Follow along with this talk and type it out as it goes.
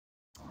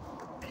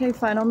Okay,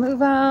 final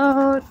move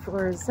out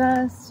for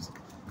Zest.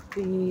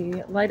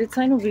 The lighted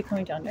sign will be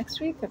coming down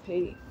next week. I'm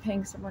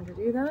paying someone to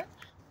do that,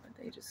 but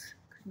they just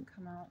couldn't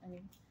come out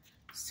any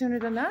sooner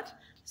than that.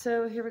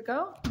 So here we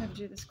go. I'm going to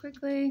do this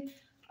quickly.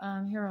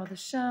 Here are all the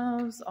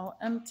shelves, all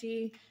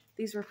empty.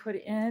 These were put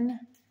in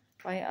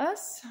by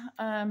us,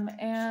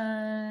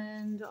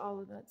 and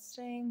all of that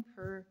staying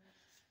per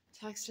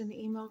text and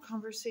email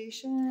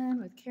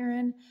conversation with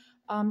Karen.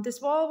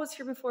 This wall was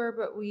here before,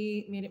 but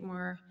we made it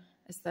more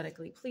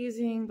aesthetically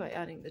pleasing by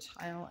adding the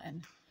tile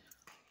and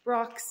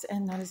rocks,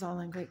 and that is all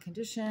in great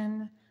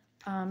condition.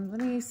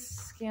 Let me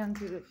scan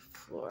through the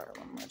floor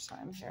one more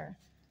time here.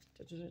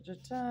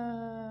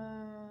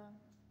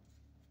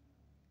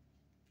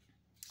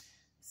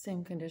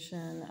 Same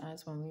condition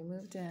as when we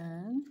moved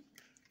in.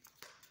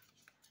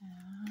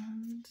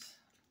 And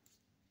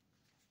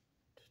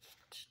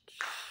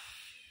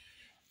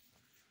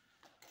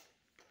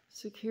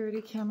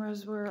security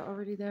cameras were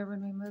already there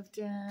when we moved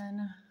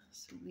in,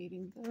 so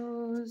leaving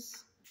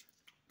those.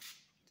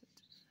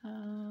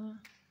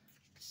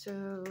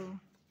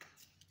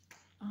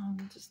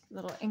 Just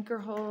little anchor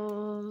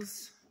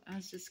holes,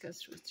 as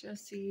discussed with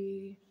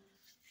Jesse.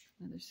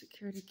 Another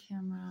security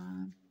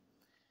camera.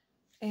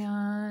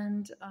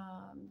 And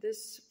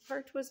this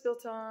part was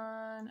built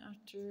on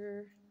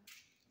afterwards,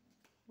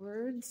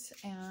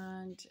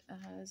 and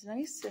it's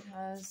nice. It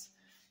has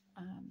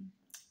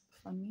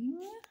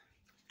plumbing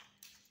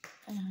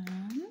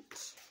and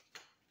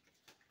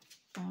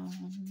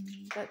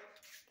what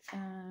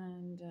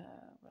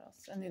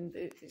else? And then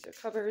these are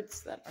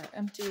cupboards that are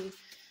empty,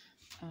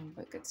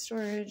 but good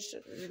storage.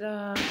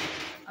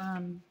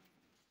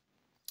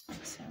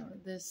 So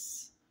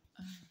this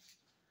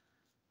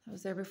that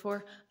was there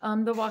before.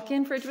 The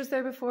walk-in fridge was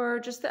there before.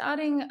 Just the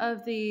adding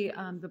of the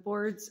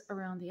boards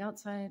around the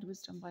outside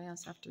was done by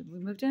us after we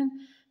moved in,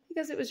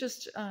 because it was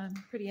just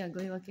pretty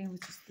ugly looking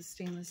with just the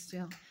stainless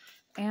steel.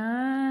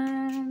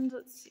 And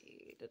let's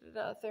see,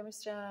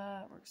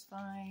 thermostat works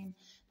fine.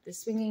 The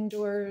swinging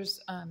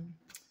doors,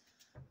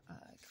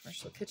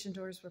 commercial kitchen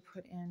doors were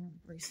put in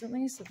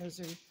recently, so those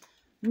are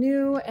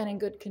new and in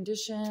good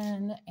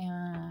condition,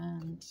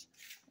 and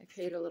I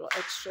paid a little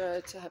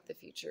extra to have the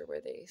feature where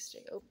they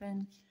stay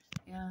open.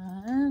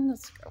 And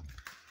let's go.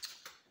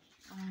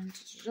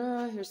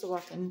 Here's the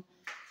walk-in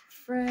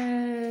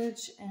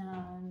fridge,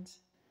 and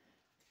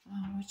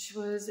which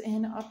was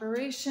in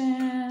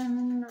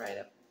operation right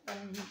up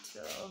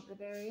until the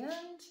very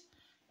end.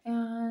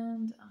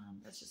 And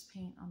let's just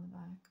paint on the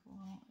back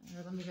wall.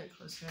 Let me get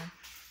closer.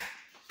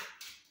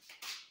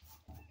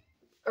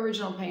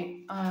 Original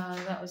paint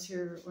that was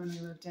here when we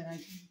moved in.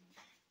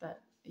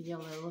 That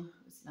yellow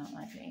was not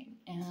my paint.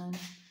 And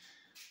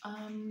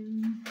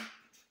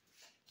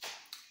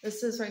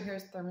this is right here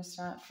is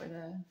thermostat for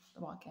the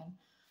walk-in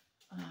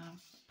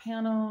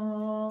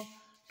panel.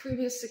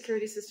 Previous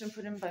security system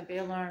put in by Bay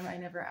Alarm. I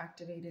never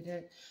activated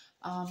it.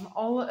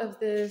 All of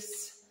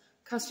this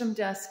custom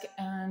desk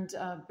and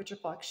butcher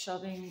block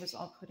shelving was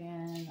all put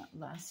in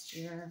last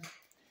year.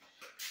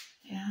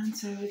 And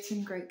so it's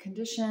in great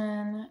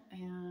condition,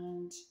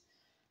 and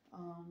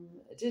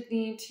I did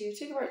need to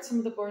take apart some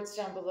of the boards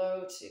down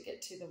below to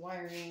get to the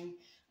wiring.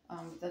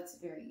 That's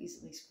very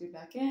easily screwed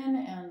back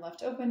in and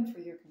left open for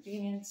your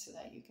convenience so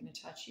that you can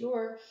attach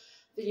your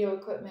video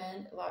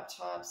equipment,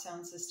 laptop,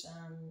 sound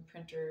system,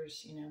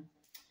 printers, you know,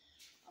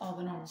 all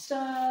the normal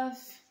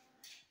stuff.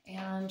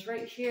 And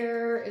right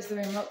here is the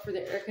remote for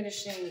the air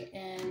conditioning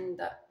in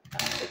the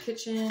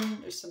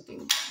kitchen. There's something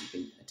you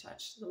can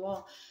attach to the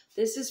wall.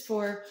 This is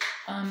for,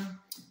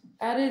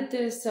 added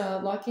this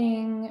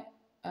locking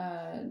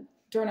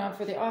doorknob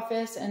for the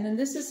office. And then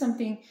this is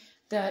something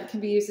that can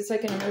be used. It's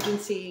like an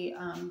emergency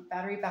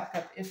battery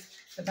backup if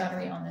the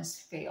battery on this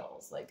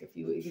fails. Like if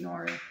you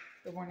ignore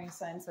the warning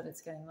signs that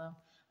it's getting low.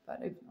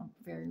 But I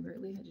very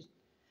rarely had to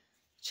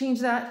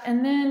change that.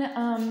 And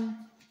then,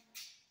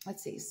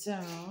 let's see, so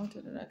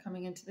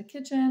coming into the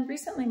kitchen,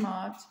 recently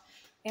mopped,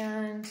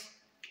 and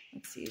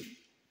let's see,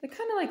 the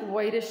kind of like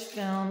whitish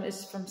film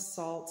is from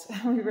salt.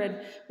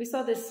 We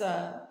saw this,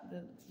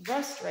 the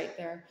rust right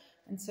there,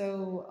 and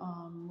so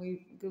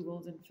we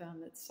Googled and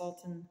found that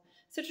salt and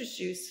citrus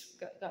juice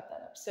got that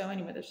up. So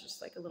anyway, there's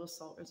just like a little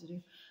salt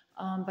residue.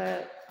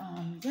 Yeah,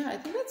 I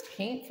think that's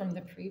paint from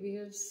the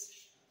previous,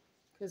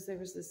 because there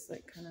was this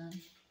like kind of,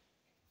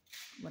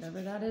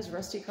 whatever that is,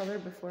 rusty color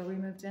before we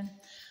moved in.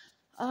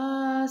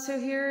 So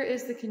here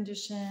is the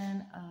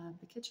condition of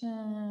the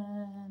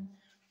kitchen.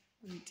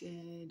 We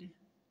did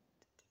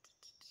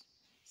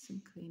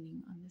some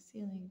cleaning on the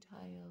ceiling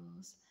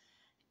tiles,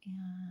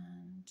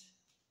 and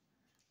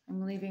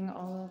I'm leaving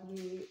all of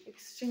the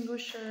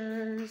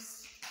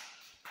extinguishers.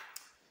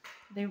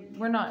 They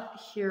were not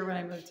here when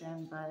I moved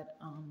in, but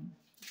I'm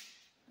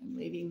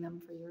leaving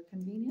them for your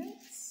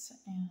convenience,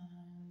 and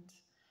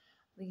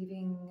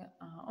leaving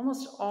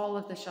almost all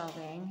of the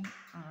shelving,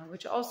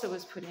 which also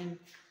was put in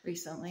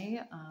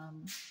recently,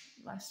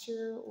 last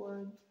year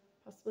or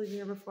possibly the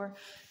year before.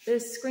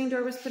 This screen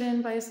door was put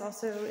in by us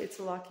also. It's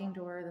a locking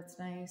door, that's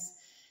nice.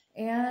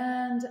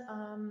 And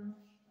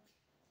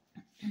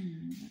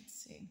let's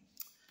see.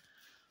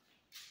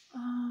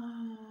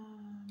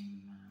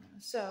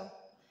 So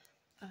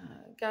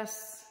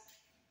gas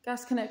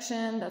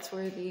connection, that's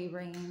where the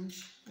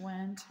range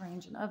went,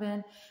 range and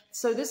oven.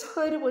 So this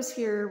hood was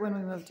here when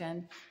we moved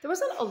in. There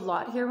wasn't a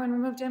lot here when we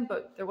moved in,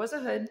 but there was a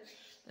hood.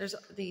 There's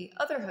the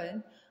other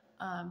hood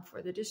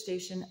for the dish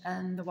station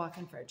and the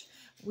walk-in fridge.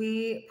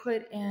 We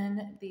put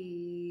in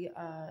the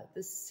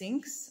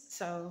sinks,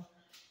 so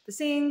the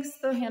sinks,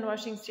 the hand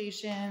washing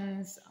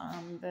stations,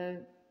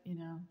 the, you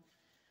know,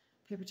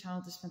 paper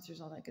towel dispensers,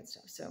 all that good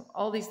stuff. So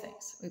all these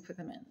things, we put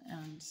them in,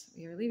 and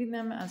we are leaving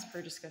them as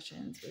per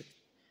discussions with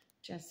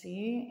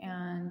Jesse.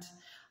 And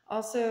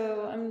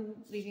also I'm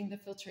leaving the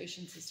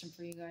filtration system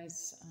for you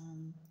guys,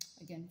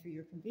 again, for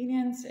your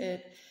convenience.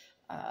 It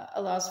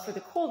allows for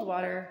the cold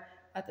water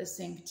at the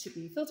sink to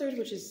be filtered,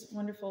 which is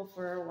wonderful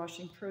for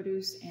washing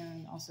produce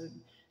and also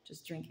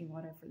just drinking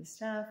water for the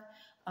staff.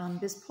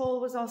 This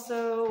pole was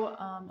also,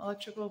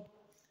 electrical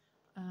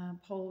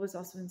pole was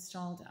also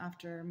installed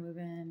after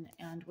move-in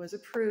and was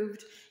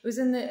approved. It was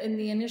in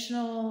the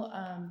initial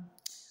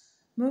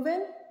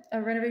move-in,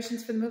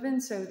 renovations for the move-in,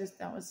 so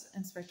that was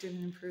inspected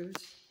and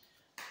approved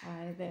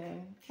by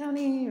the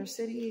county or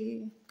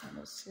city, one of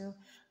those two.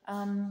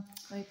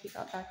 Let me peek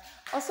out back.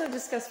 Also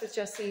discussed with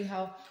Jesse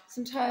how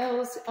some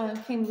tiles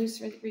came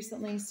loose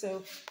recently,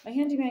 so my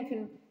handyman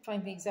couldn't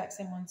find the exact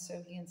same one,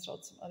 so he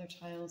installed some other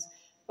tiles.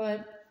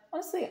 But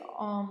honestly,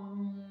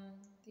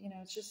 you know,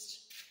 it's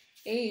just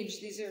age.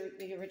 These are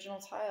the original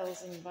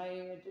tiles and by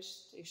a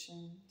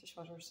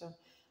dishwasher, so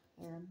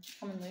they're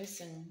coming loose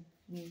and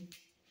need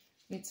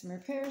some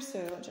repairs. So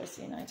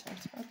Jesse and I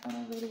talked about that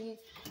already.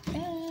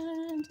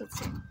 And let's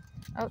see,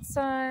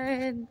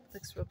 outside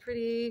looks real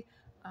pretty.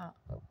 Oh,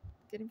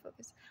 getting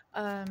focused.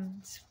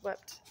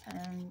 Swept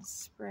and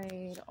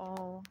sprayed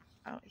all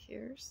out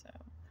here, so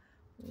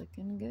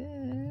looking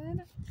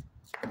good.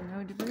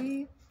 No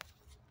debris.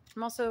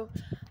 I'm also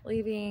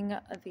leaving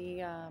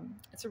the,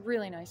 it's a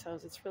really nice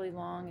hose. It's really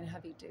long and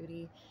heavy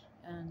duty,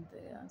 and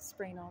the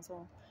spray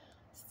nozzle.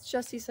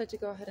 Jesse said to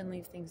go ahead and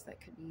leave things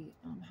that could be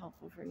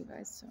helpful for you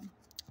guys, so I'm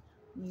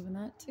leaving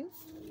that too.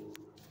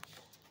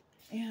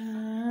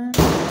 And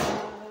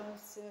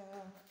so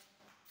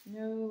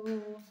no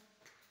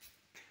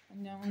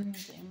known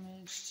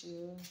damage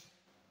to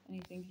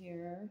anything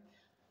here.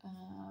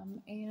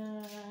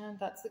 And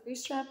that's the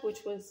grease trap,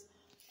 which was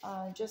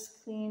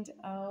just cleaned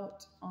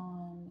out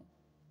on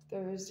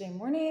Thursday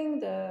morning,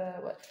 the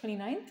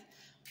 29th,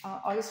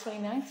 August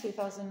 29th,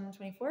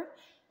 2024,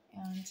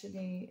 and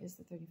today is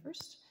the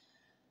 31st.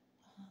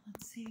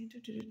 Let's see.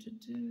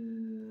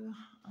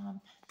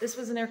 This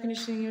was an air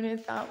conditioning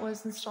unit that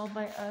was installed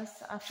by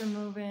us after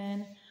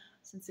move-in,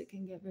 since it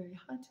can get very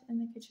hot in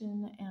the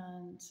kitchen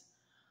and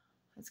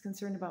it's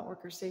concerned about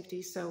worker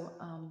safety. So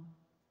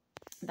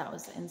that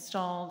was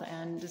installed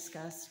and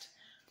discussed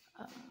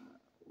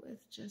with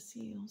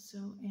Jesse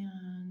also.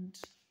 And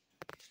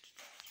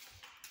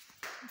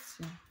let's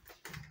see,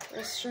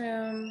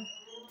 restroom.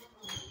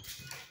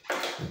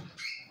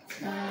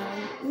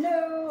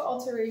 No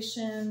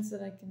alterations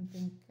that I can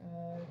think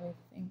of. I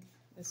think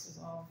this is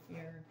all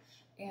here,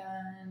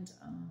 and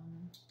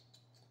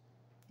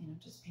you know,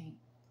 just paint.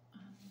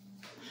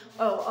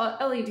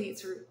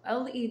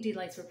 LED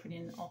lights were put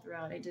in all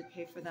throughout. I did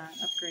pay for that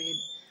upgrade,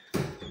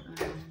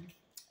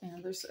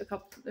 and there's a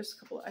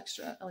couple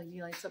extra LED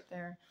lights up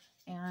there.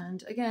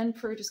 And again,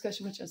 per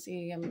discussion with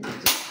Jesse, I'm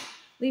just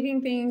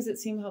leaving things that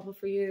seem helpful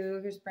for you.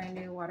 Here's a brand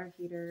new water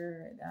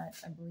heater that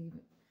I believe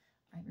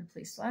I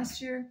replaced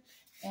last year,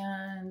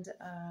 and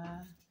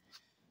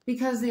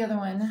because the other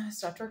one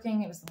stopped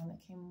working, it was the one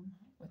that came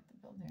with the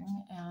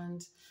building.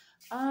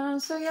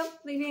 And so yeah,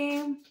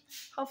 leaving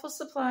helpful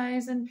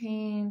supplies and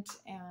paint.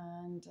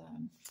 And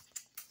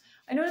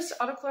I noticed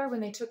Autoclar, when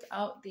they took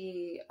out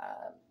the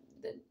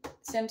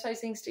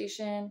sanitizing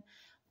station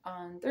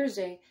on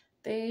Thursday,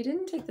 they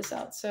didn't take this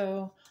out.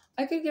 So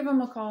I could give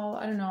them a call.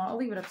 I don't know. I'll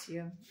leave it up to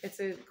you. It's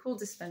a cool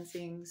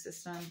dispensing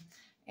system.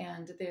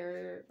 And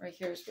they're right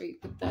here is where you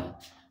put the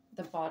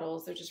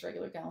bottles. They're just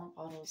regular gallon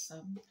bottles.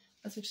 So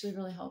that's actually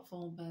really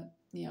helpful. But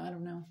yeah, I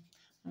don't know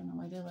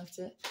why they left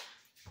it.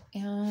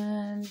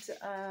 And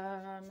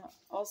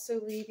also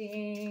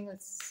leaving,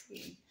 let's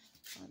see,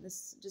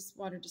 this just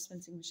water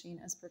dispensing machine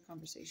as per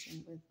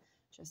conversation with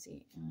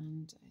Jesse.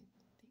 And I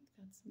think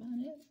that's about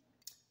it.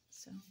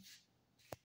 So